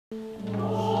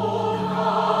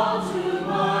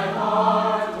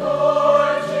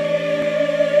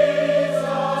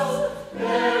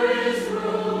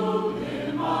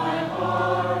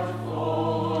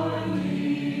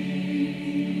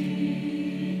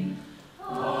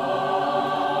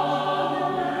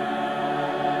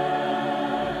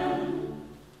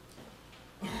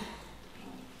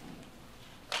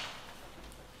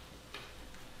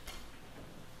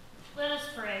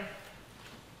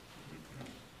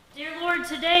Lord,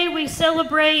 today we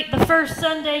celebrate the first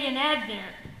Sunday in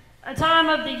Advent, a time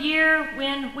of the year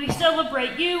when we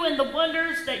celebrate you and the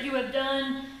wonders that you have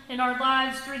done in our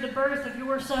lives through the birth of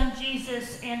your Son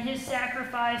Jesus and his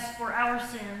sacrifice for our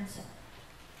sins.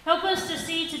 Help us to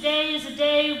see today as a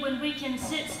day when we can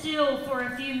sit still for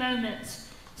a few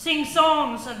moments, sing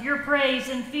songs of your praise,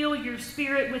 and feel your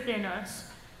Spirit within us.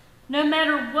 No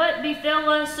matter what befell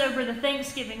us over the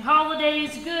Thanksgiving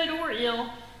holidays, good or ill,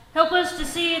 help us to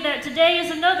see that today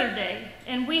is another day,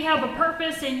 and we have a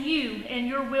purpose in you and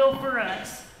your will for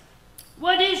us.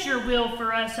 What is your will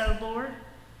for us, O Lord?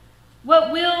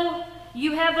 What will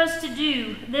you have us to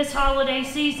do this holiday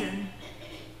season?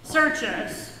 Search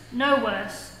us, know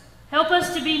us, help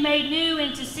us to be made new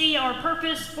and to see our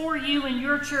purpose for you and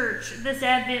your church this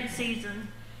Advent season.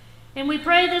 And we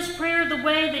pray this prayer the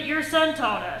way that your Son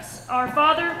taught us. Our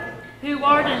Father, who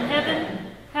art in heaven,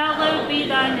 hallowed be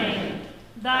thy name.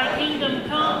 Thy kingdom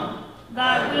come,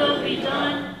 thy will be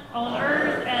done, on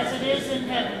earth as it is in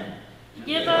heaven.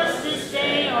 Give us this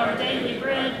day our daily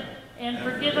bread, and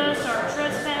forgive us our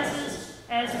trespasses,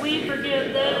 as we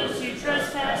forgive those who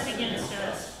trespass against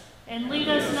us. And lead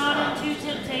us not into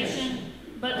temptation,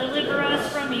 but deliver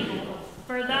us from evil.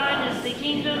 For thine is the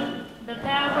kingdom, the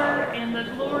power, and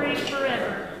the glory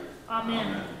forever.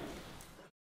 Amen.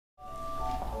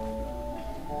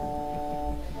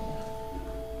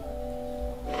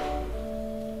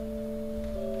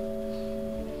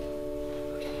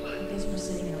 We're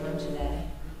sitting in a room today.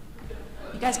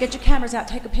 You guys get your cameras out,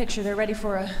 take a picture. They're ready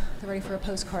for a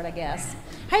postcard, I guess.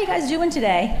 How you guys doing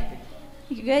today?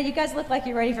 You good? You guys look like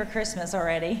you're ready for Christmas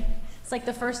already. It's like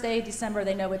the first day of December.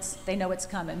 They know it's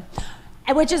coming.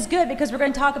 Which is good because we're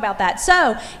going to talk about that.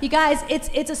 So, you guys,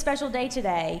 it's a special day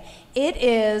today. It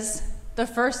is the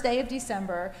first day of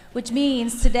December, which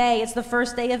means today it's the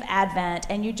first day of Advent.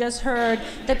 And you just heard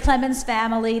the Clemens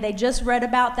family. They just read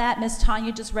about that. Miss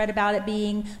Tanya just read about it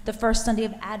being the first Sunday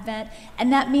of Advent.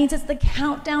 And that means it's the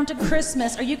countdown to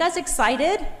Christmas. Are you guys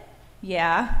excited?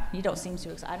 Yeah, you don't seem too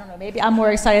excited. I don't know, maybe I'm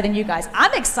more excited than you guys.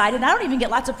 I'm excited. I don't even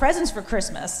get lots of presents for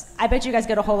Christmas. I bet you guys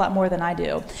get a whole lot more than I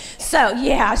do. So,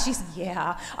 yeah,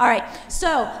 yeah. All right,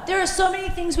 so there are so many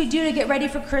things we do to get ready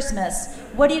for Christmas.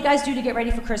 What do you guys do to get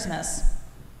ready for Christmas?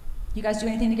 You guys do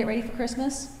anything to get ready for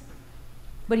Christmas?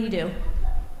 What do you do?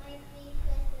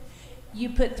 You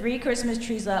put 3 Christmas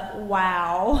trees up.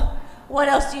 Wow. What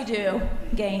else do you do?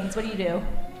 Gaines, what do you do?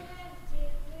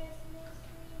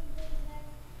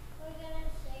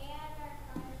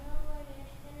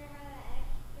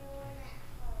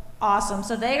 Awesome.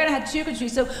 So they're going to have 2 Christmas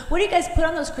trees. So what do you guys put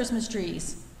on those Christmas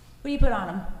trees? What do you put on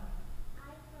them? I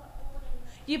put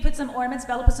ornaments. You put some ornaments.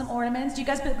 Bella put some ornaments. Do you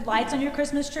guys put lights on your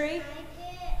Christmas tree? I did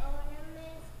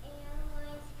ornaments and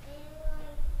lights and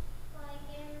like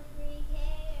in pre-K,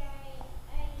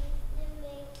 I used to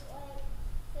make like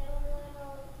some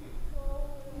little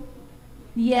clothes.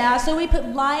 Yeah, so we put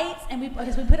lights, and we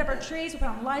put up our trees, we put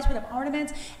on lights, we put up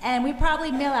ornaments, and we probably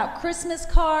mail out Christmas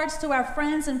cards to our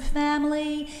friends and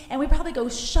family, and we probably go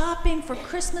shopping for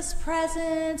Christmas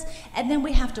presents, and then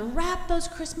we have to wrap those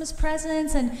Christmas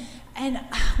presents, and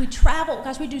we travel.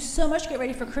 Gosh, we do so much to get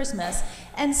ready for Christmas.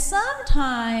 And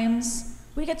sometimes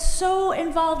we get so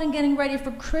involved in getting ready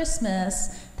for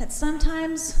Christmas that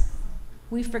sometimes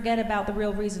we forget about the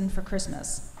real reason for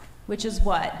Christmas, which is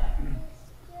what?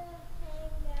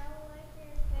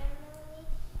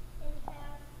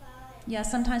 Yeah,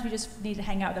 sometimes we just need to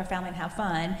hang out with our family and have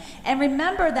fun. And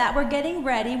remember that we're getting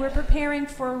ready, we're preparing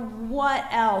for what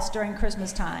else during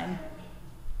Christmas time?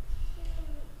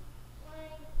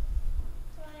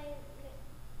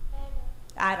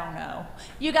 I don't know.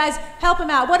 You guys help him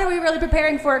out. What are we really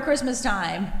preparing for at Christmas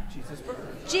time? Jesus' birth.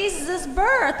 Jesus'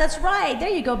 birth, that's right. There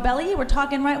you go, Belly. You were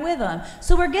talking right with them.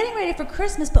 So we're getting ready for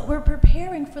Christmas, but we're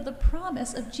preparing for the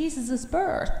promise of Jesus'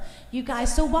 birth. You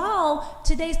guys, so while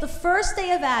today's the first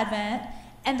day of Advent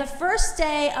and the first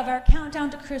day of our countdown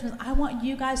to Christmas, I want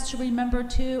you guys to remember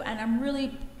too, and I'm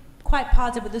really quite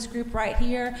positive with this group right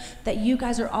here, that you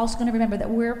guys are also going to remember that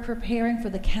we're preparing for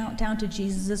the countdown to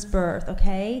Jesus' birth,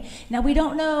 okay? Now, we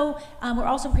don't know, we're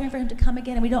also preparing for him to come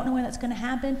again, and we don't know when that's going to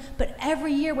happen, but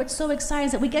every year what's so exciting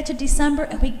is that we get to December,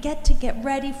 and we get to get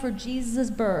ready for Jesus'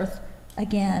 birth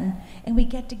again, and we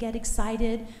get to get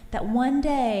excited that one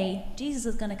day Jesus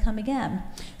is going to come again.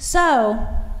 So,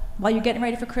 while you're getting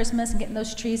ready for Christmas and getting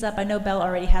those trees up, I know Belle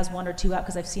already has 1 or 2 up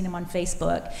because I've seen them on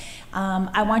Facebook.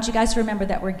 I want you guys to remember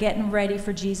that we're getting ready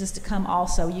for Jesus to come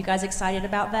also. You guys excited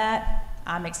about that?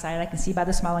 I'm excited. I can see by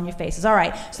the smile on your faces. All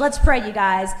right, so let's pray, you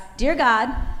guys. Dear God,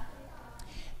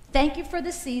 thank you for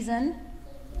this season.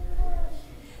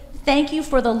 Thank you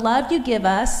for the love you give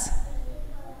us.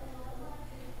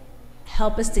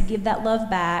 help us to give that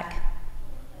love back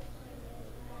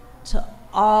to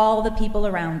all the people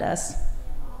around us.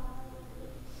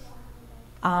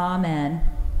 Amen.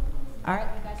 All right,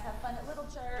 you guys have fun at Little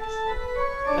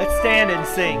Church. Let's stand and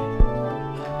sing.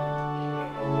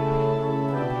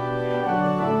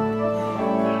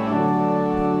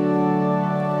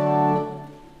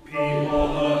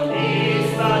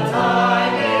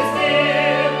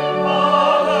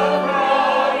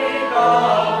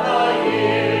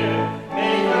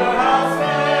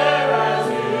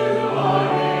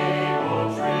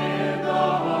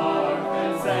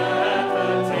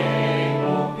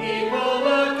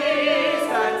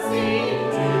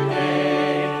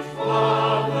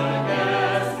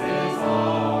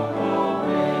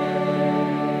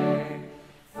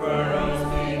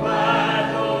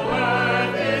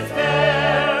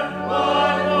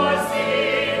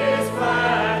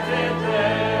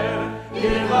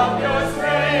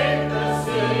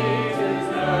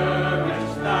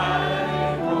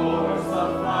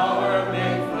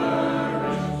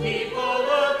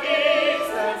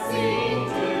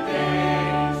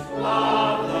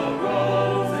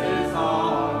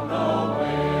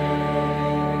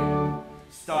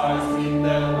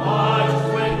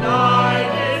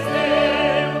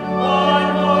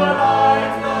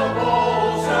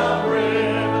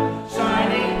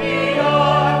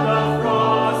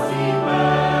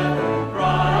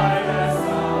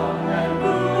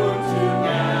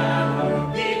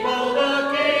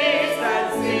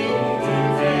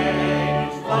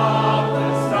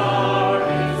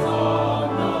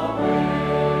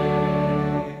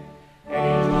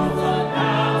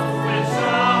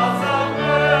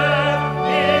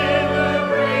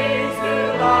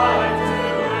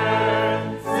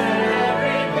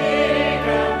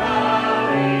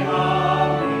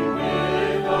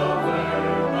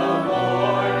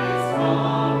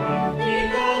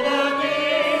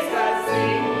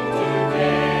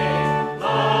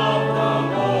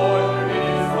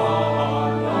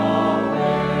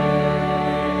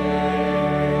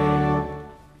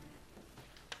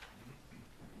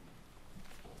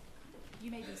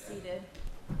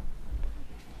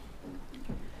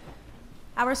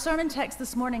 Our sermon text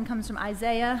this morning comes from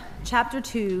Isaiah chapter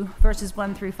 2, verses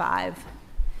 1 through 5.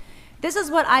 This is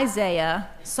what Isaiah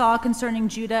saw concerning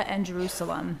Judah and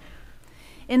Jerusalem.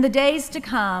 In the days to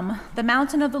come, the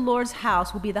mountain of the Lord's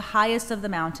house will be the highest of the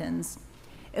mountains.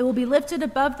 It will be lifted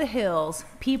above the hills.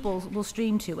 Peoples will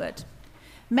stream to it.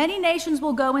 Many nations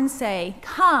will go and say,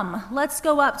 "Come, let's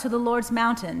go up to the Lord's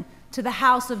mountain, to the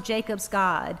house of Jacob's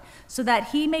God, so that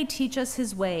he may teach us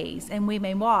his ways and we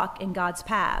may walk in God's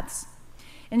paths."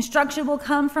 Instruction will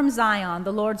come from Zion,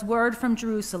 the Lord's word from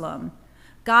Jerusalem.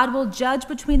 God will judge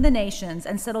between the nations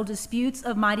and settle disputes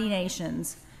of mighty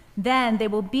nations. Then they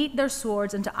will beat their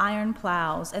swords into iron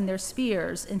plows and their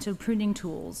spears into pruning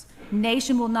tools.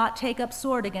 Nation will not take up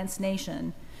sword against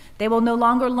nation. They will no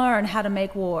longer learn how to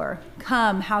make war.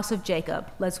 Come, house of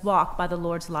Jacob, let's walk by the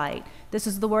Lord's light. This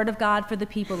is the word of God for the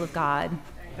people of God.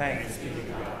 Thanks be to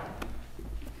God.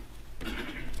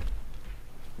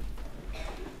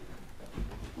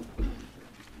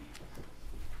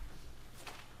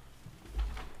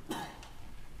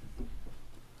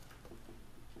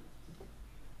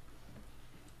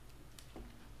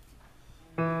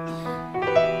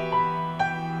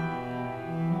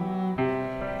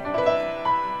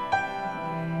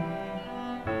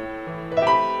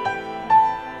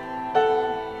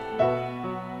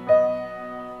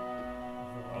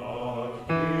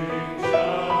 The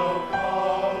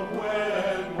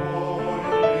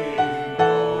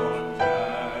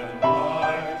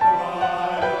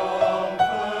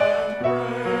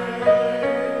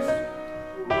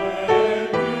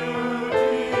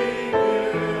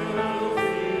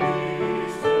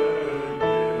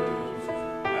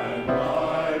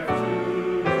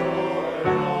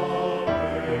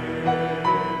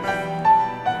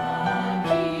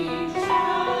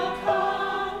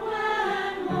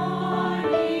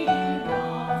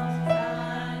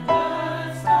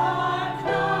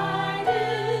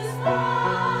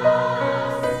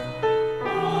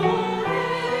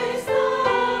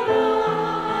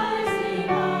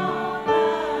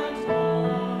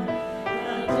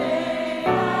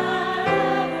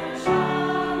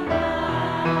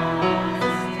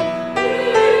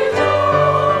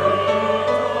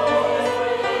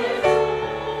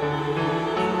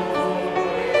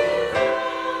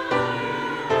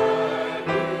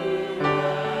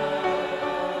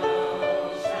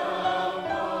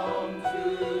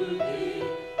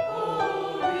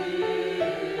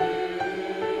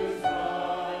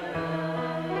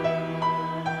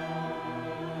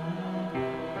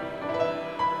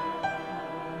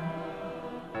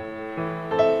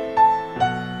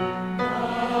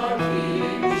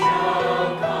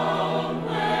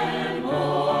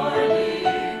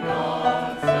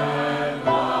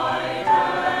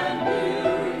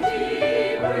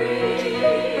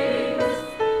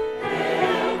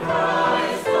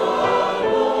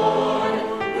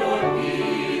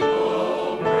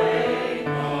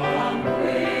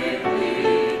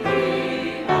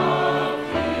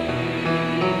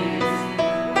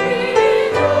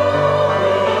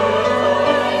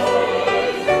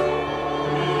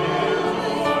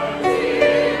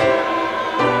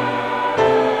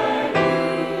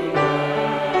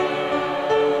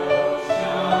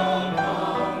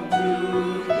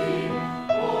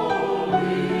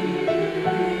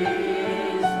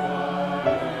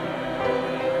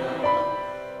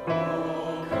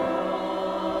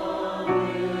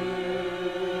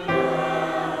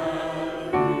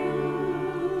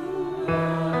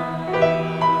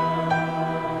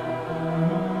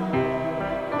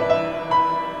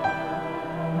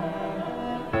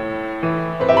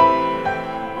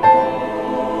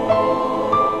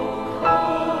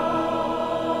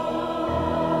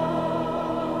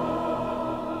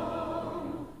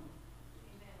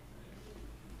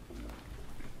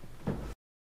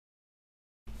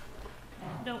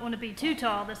want to be too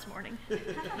tall this morning.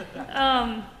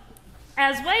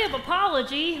 As way of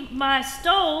apology, my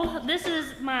stole, this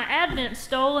is my Advent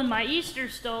stole and my Easter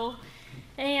stole,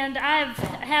 and I've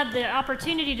had the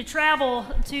opportunity to travel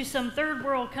to some third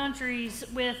world countries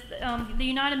with the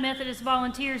United Methodist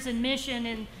Volunteers in Mission,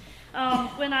 and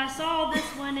when I saw this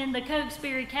one in the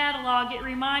Cokesbury catalog, it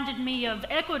reminded me of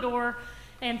Ecuador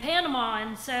and Panama,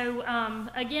 and so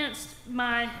against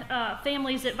my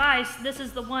family's advice, this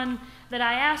is the one that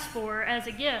I asked for as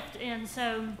a gift, and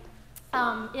so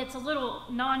it's a little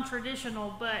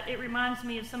non-traditional, but it reminds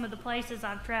me of some of the places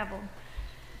I've traveled.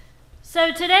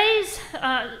 So today's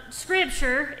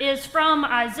scripture is from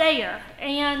Isaiah,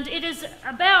 and it is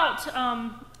about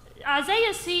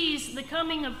Isaiah sees the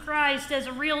coming of Christ as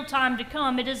a real time to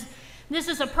come. This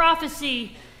is a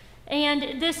prophecy,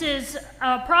 and this is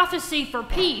a prophecy for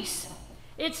peace.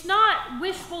 It's not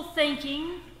wishful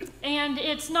thinking, and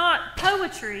it's not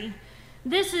poetry.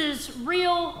 This is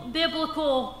real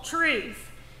biblical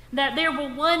truth, that there will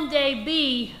one day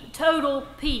be total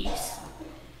peace.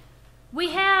 We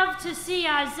have to see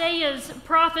Isaiah's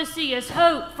prophecy as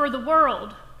hope for the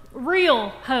world, real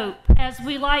hope, as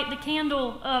we light the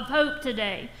candle of hope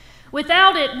today.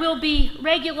 Without it, we'll be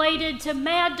regulated to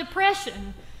mad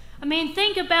depression. I mean,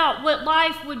 think about what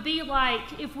life would be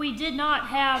like if we did not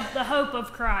have the hope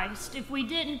of Christ, if we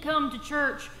didn't come to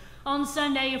church on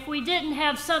Sunday, if we didn't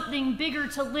have something bigger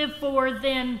to live for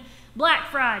than Black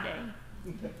Friday.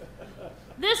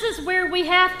 This is where we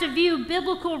have to view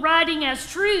biblical writing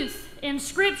as truth and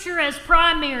Scripture as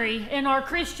primary in our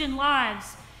Christian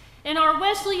lives. In our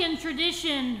Wesleyan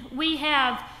tradition, we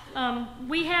have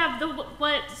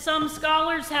what some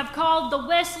scholars have called the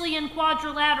Wesleyan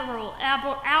quadrilateral.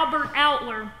 Albert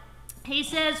Outler, he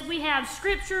says we have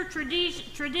Scripture,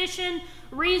 tradition,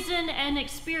 reason, and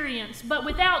experience. But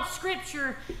without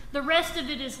Scripture, the rest of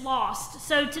it is lost.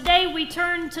 So today we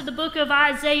turn to the book of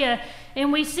Isaiah,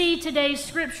 and we see today's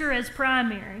Scripture as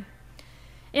primary.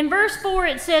 In verse 4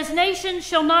 it says, "Nation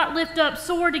shall not lift up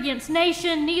sword against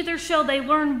nation, neither shall they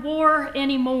learn war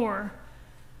anymore."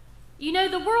 You know,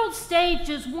 the world stage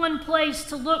is one place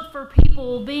to look for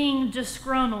people being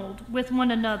disgruntled with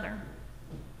one another.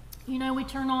 You know, we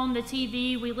turn on the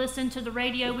TV, we listen to the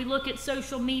radio, we look at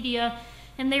social media,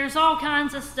 and there's all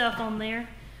kinds of stuff on there.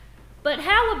 But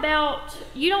how about,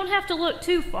 you don't have to look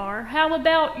too far, how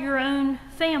about your own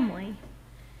family?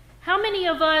 How many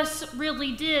of us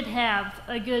really did have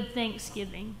a good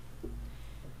Thanksgiving?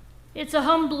 It's a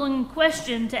humbling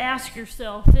question to ask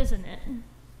yourself, isn't it?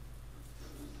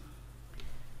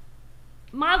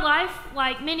 My life,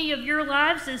 like many of your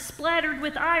lives, is splattered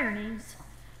with ironies.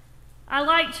 I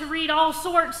like to read all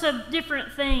sorts of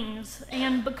different things,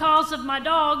 and because of my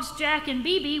dogs, Jack and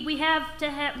BB, we have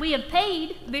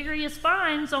paid various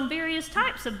fines on various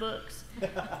types of books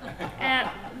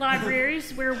at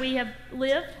libraries where we have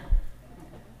lived.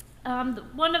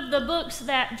 One of the books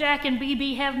that Jack and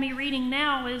BB have me reading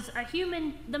now is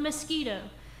The Mosquito,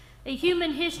 A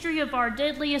Human History of Our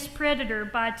Deadliest Predator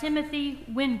by Timothy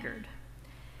Wingard.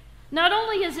 Not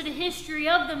only is it a history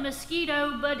of the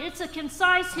mosquito, but it's a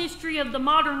concise history of the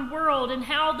modern world and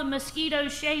how the mosquito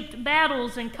shaped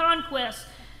battles and conquests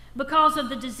because of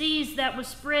the disease that was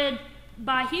spread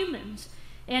by humans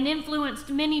and influenced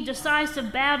many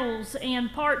decisive battles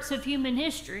and parts of human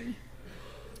history.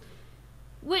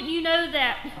 Wouldn't you know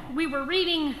that we were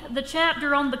reading the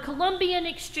chapter on the Columbian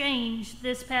Exchange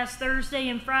this past Thursday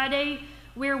and Friday,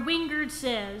 where Wingard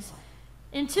says,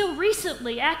 "Until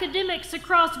recently, academics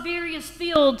across various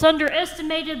fields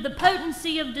underestimated the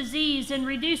potency of disease in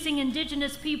reducing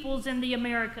indigenous peoples in the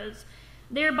Americas,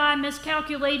 thereby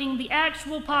miscalculating the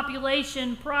actual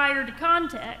population prior to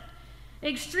contact.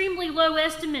 Extremely low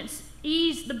estimates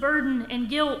eased the burden and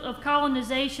guilt of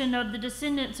colonization of the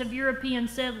descendants of European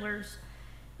settlers.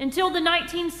 Until the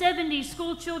 1970s,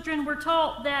 school children were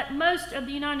taught that most of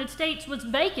the United States was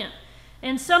vacant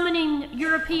and summoning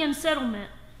European settlement.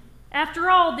 After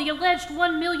all, the alleged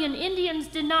 1 million Indians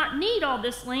did not need all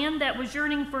this land that was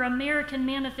yearning for American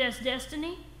manifest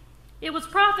destiny. It was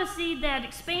prophesied that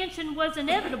expansion was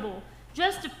inevitable,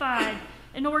 justified,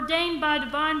 and ordained by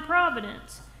divine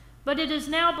providence. But it is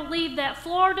now believed that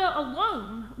Florida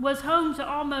alone was home to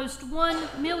almost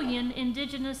 1 million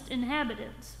indigenous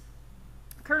inhabitants.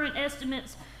 Current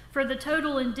estimates for the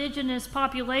total indigenous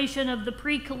population of the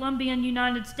pre-Columbian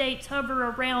United States hover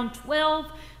around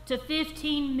 12 to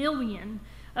 15 million,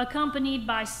 accompanied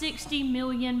by 60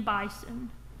 million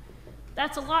bison.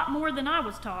 That's a lot more than I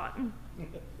was taught.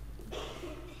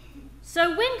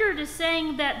 So Wingard is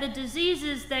saying that the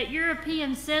diseases that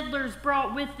European settlers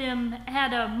brought with them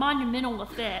had a monumental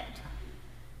effect.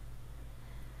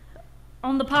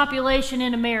 on the population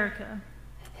in America.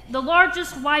 The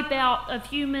largest wipeout of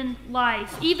human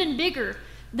life, even bigger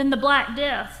than the Black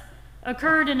Death,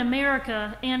 occurred in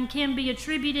America and can be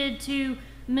attributed to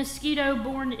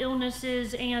mosquito-borne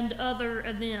illnesses and other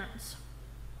events.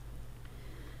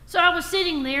 So I was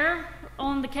sitting there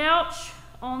on the couch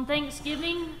on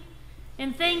Thanksgiving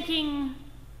and thinking,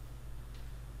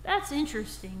 that's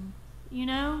interesting,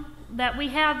 that we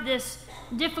have this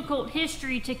difficult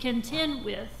history to contend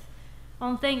with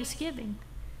on Thanksgiving.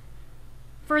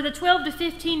 For the 12 to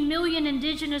 15 million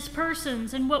indigenous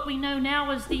persons in what we know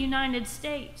now as the United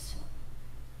States,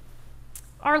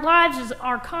 our lives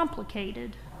are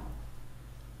complicated.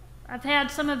 I've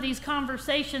had some of these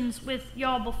conversations with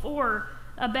y'all before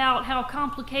about how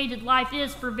complicated life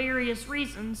is for various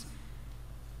reasons.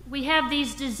 We have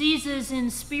these diseases in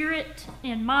spirit,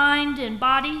 in mind, in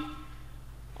body,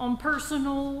 on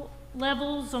personal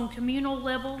levels, on communal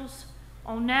levels,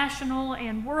 on national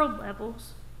and world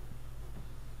levels.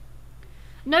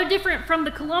 No different from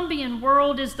the Columbian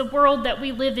world is the world that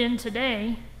we live in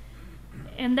today,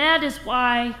 and that is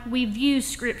why we view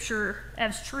Scripture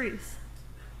as truth.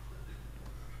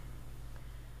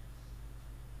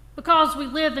 Because we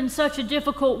live in such a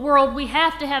difficult world, we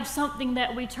have to have something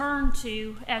that we turn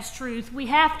to as truth. We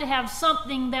have to have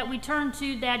something that we turn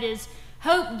to that is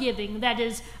hope-giving, that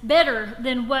is better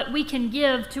than what we can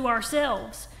give to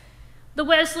ourselves. The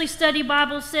Wesley Study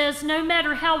Bible says, no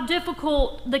matter how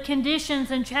difficult the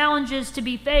conditions and challenges to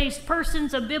be faced,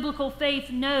 persons of biblical faith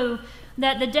know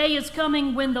that the day is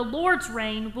coming when the Lord's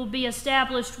reign will be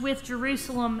established with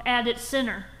Jerusalem at its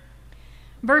center.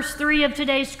 Verse 3 of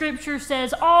today's scripture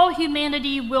says, all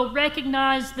humanity will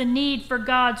recognize the need for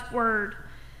God's word.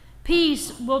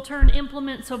 Peace will turn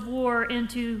implements of war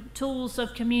into tools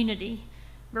of community.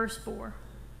 Verse 4.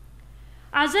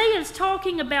 Isaiah is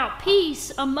talking about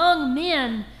peace among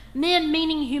men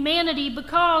meaning humanity,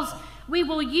 because we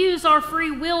will use our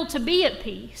free will to be at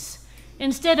peace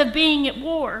instead of being at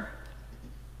war.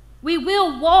 We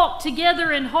will walk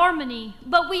together in harmony,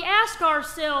 but we ask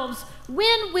ourselves,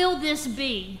 when will this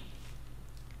be?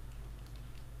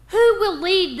 Who will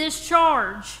lead this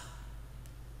charge?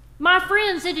 My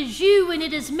friends, it is you and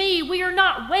it is me. We are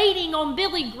not waiting on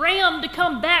Billy Graham to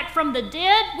come back from the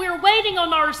dead. We're waiting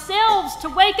on ourselves to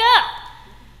wake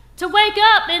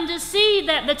up and to see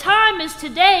that the time is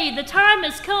today, the time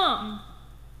has come.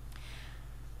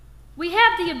 We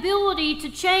have the ability to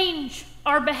change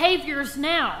our behaviors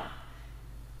now.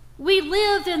 We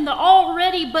live in the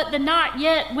already but the not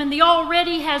yet, when the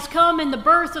already has come in the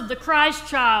birth of the Christ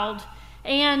child,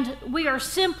 and we are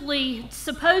simply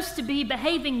supposed to be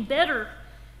behaving better.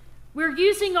 We're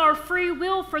using our free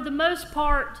will for the most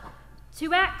part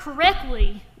to act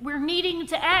correctly. We're needing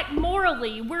to act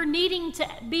morally. We're needing to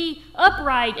be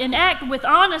upright and act with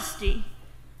honesty.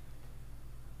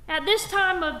 At this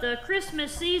time of the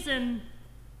Christmas season,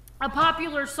 a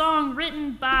popular song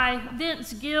written by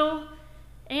Vince Gill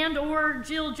and or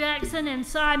Jill Jackson and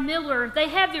Cy Miller, they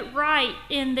have it right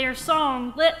in their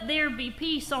song, Let There Be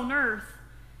Peace on Earth.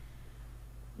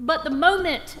 But the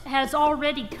moment has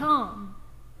already come.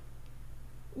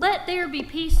 Let there be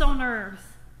peace on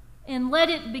earth, and let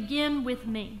it begin with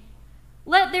me.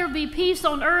 Let there be peace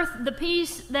on earth, the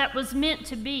peace that was meant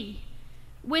to be.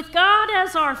 With God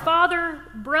as our Father,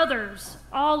 brothers,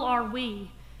 all are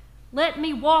we. Let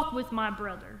me walk with my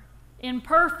brother in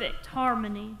perfect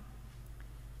harmony.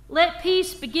 Let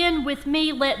peace begin with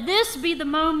me. Let this be the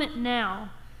moment now.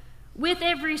 With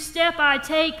every step I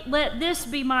take, let this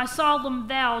be my solemn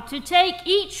vow, to take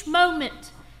each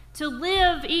moment, to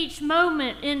live each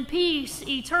moment in peace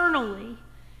eternally.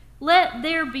 Let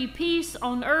there be peace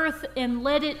on earth, and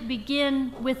let it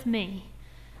begin with me.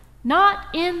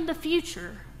 Not in the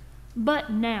future, but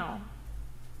now.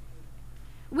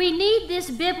 We need this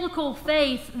biblical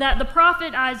faith that the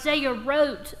prophet Isaiah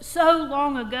wrote so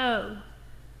long ago.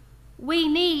 We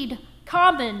need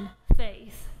common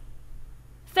faith.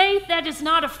 Faith that is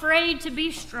not afraid to be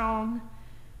strong.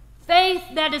 Faith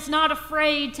that is not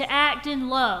afraid to act in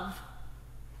love.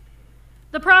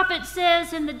 The prophet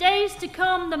says, in the days to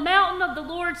come, the mountain of the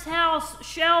Lord's house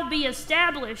shall be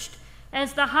established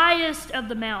as the highest of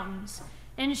the mountains,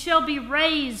 and shall be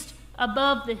raised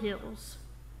above the hills.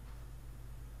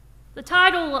 The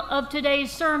title of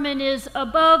today's sermon is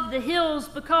Above the Hills,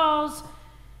 because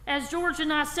as George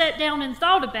and I sat down and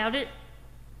thought about it,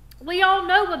 we all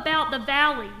know about the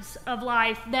valleys of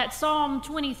life that Psalm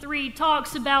 23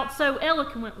 talks about so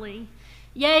eloquently.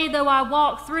 Yea, though I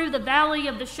walk through the valley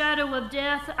of the shadow of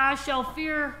death, I shall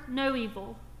fear no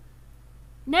evil.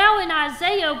 Now in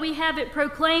Isaiah, we have it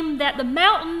proclaimed that the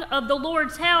mountain of the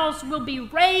Lord's house will be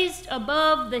raised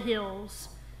above the hills.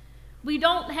 We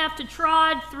don't have to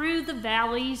trod through the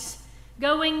valleys,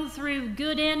 going through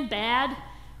good and bad.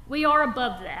 We are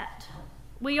above that.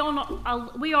 We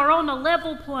are on a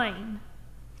level plane.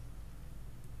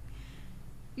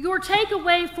 Your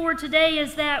takeaway for today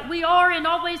is that we are and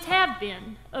always have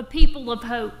been a people of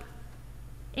hope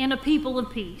and a people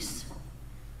of peace.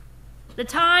 The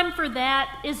time for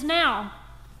that is now.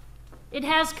 It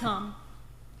has come.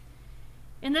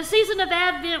 In the season of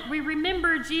Advent, we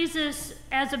remember Jesus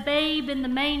as a babe in the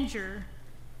manger.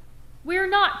 We're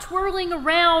not twirling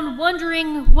around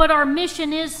wondering what our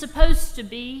mission is supposed to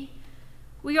be.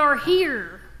 We are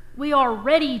here. We are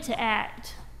ready to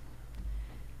act.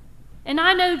 And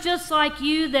I know just like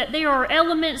you that there are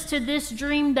elements to this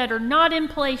dream that are not in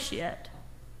place yet.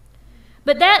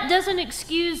 But that doesn't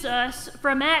excuse us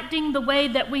from acting the way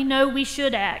that we know we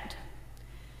should act.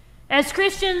 As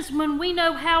Christians, when we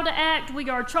know how to act, we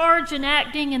are charged in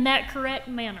acting in that correct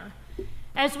manner.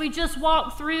 As we just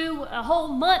walked through a whole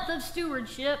month of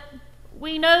stewardship,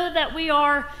 we know that we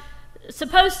are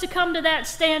supposed to come to that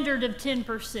standard of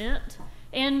 10%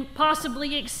 and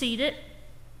possibly exceed it.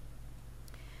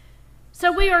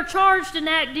 So we are charged in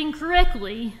acting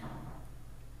correctly.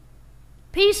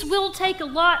 Peace will take a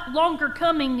lot longer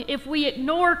coming if we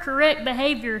ignore correct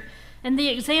behavior and the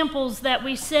examples that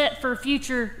we set for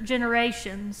future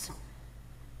generations.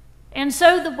 And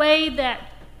so the way that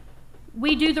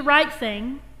we do the right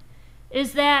thing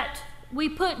is that we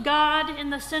put God in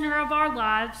the center of our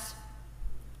lives,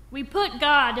 we put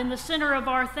God in the center of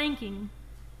our thinking,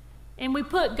 and we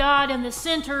put God in the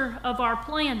center of our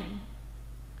planning.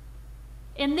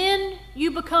 And then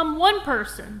you become one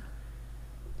person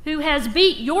who has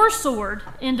beat your sword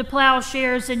into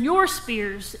plowshares and your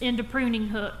spears into pruning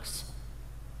hooks.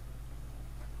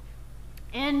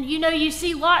 And you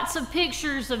see lots of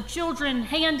pictures of children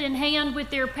hand in hand with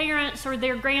their parents or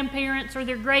their grandparents or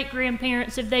their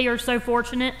great-grandparents if they are so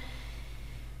fortunate.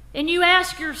 And you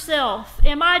ask yourself,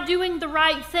 am I doing the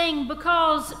right thing?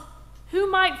 Because who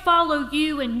might follow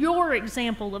you in your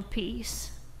example of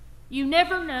peace? You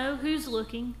never know who's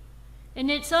looking,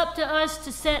 and it's up to us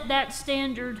to set that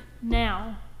standard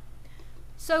now.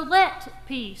 So let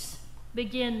peace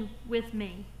begin with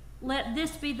me. Let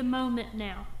this be the moment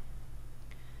now.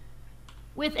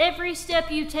 With every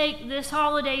step you take this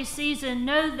holiday season,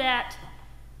 know that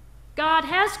God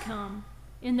has come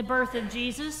in the birth of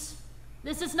Jesus.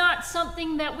 This is not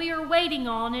something that we are waiting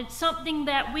on. It's something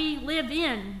that we live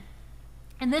in.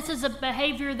 And this is a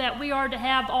behavior that we are to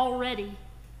have already.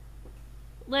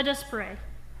 Let us pray.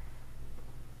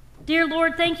 Dear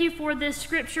Lord, thank you for this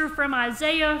scripture from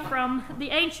Isaiah, from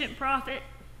the ancient prophet.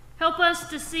 Help us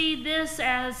to see this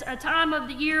as a time of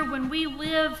the year when we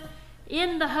live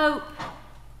in the hope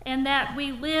and that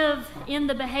we live in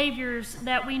the behaviors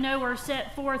that we know are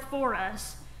set forth for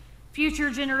us. Future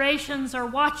generations are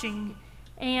watching,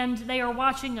 and they are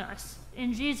watching us.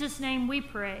 In Jesus' name we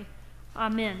pray.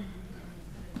 Amen.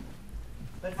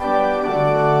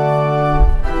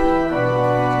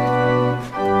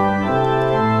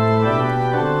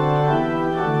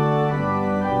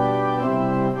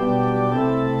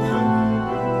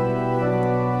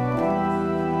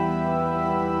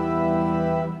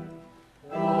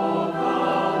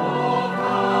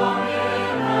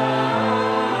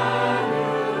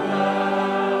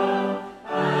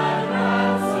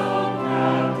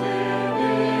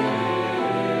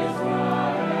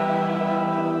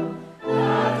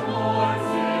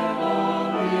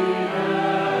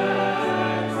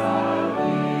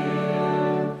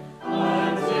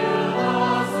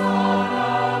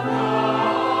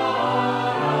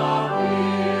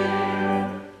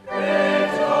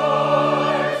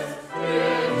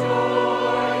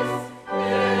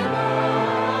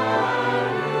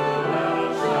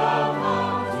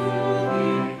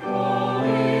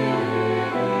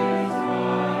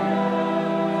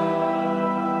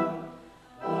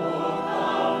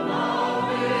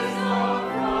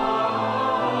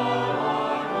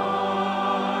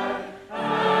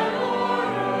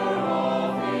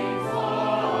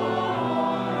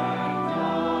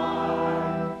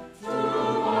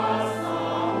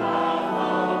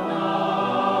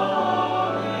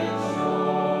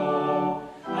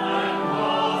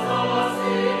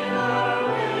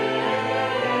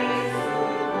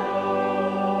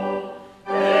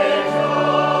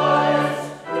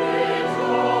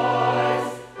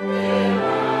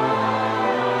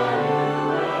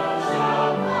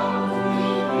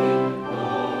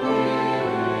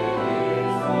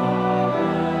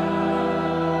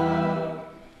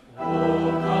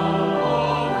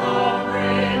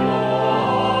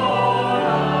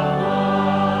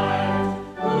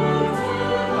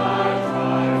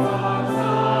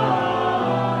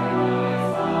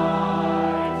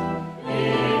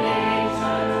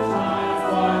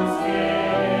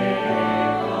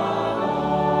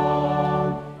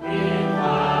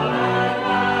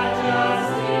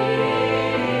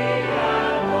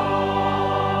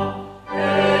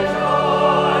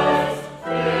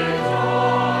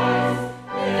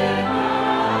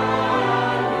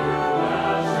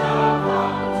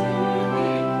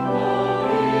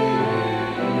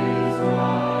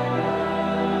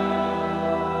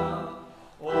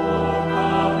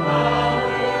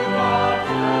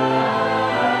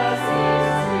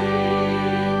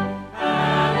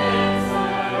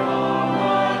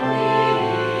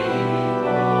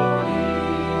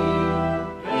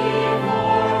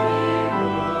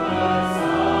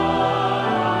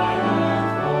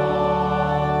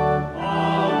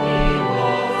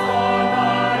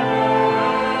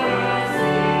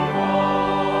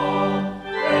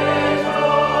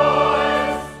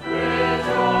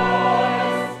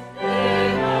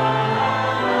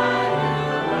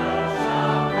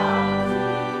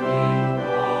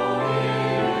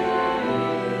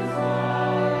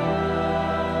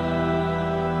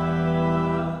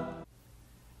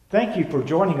 Thank you for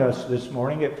joining us this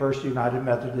morning at First United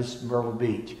Methodist Myrtle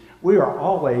Beach. We are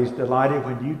always delighted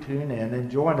when you tune in and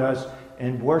join us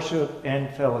in worship and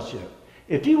fellowship.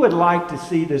 If you would like to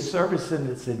see this service in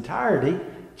its entirety,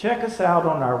 check us out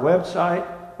on our website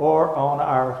or on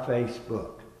our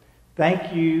Facebook.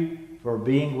 Thank you for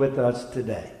being with us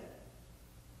today.